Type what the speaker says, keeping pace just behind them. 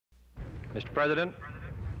Mr. President,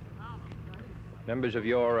 members of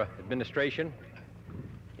your administration,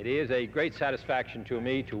 it is a great satisfaction to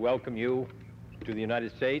me to welcome you to the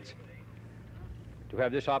United States, to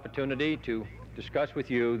have this opportunity to discuss with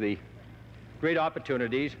you the great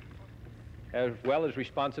opportunities as well as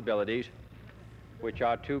responsibilities which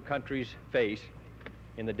our two countries face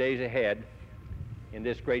in the days ahead in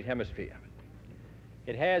this great hemisphere.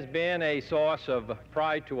 It has been a source of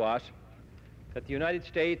pride to us that the United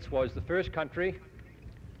States was the first country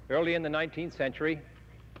early in the 19th century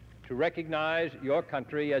to recognize your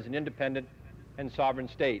country as an independent and sovereign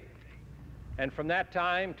state. And from that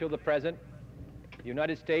time till the present, the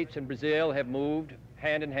United States and Brazil have moved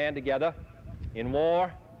hand in hand together in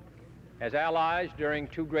war, as allies during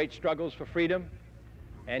two great struggles for freedom,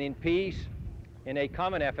 and in peace in a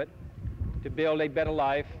common effort to build a better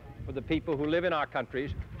life for the people who live in our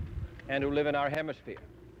countries and who live in our hemisphere.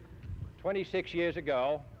 26 years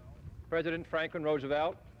ago, President Franklin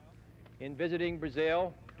Roosevelt, in visiting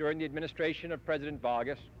Brazil during the administration of President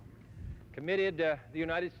Vargas, committed the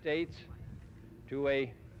United States to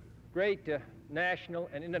a great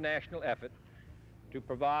national and international effort to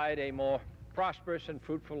provide a more prosperous and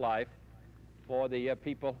fruitful life for the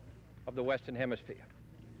people of the Western Hemisphere.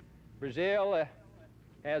 Brazil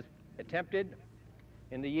has attempted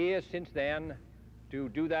in the years since then to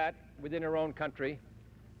do that within her own country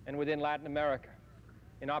and within Latin America,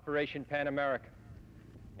 in Operation Pan America.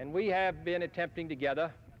 And we have been attempting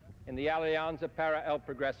together in the Alianza para el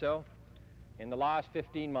Progreso in the last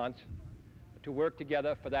 15 months to work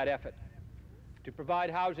together for that effort, to provide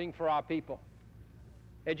housing for our people,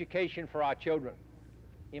 education for our children,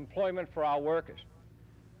 employment for our workers,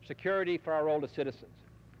 security for our older citizens,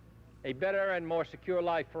 a better and more secure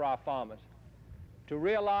life for our farmers, to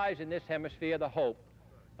realize in this hemisphere the hope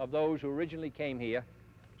of those who originally came here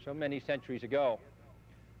so many centuries ago.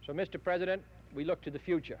 So, Mr. President, we look to the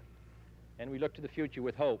future, and we look to the future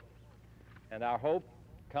with hope. And our hope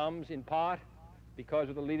comes in part because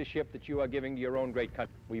of the leadership that you are giving to your own great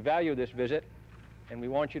country. We value this visit, and we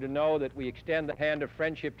want you to know that we extend the hand of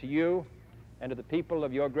friendship to you and to the people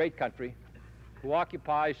of your great country who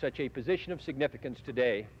occupy such a position of significance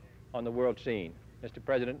today on the world scene. Mr.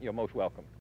 President, you're most welcome.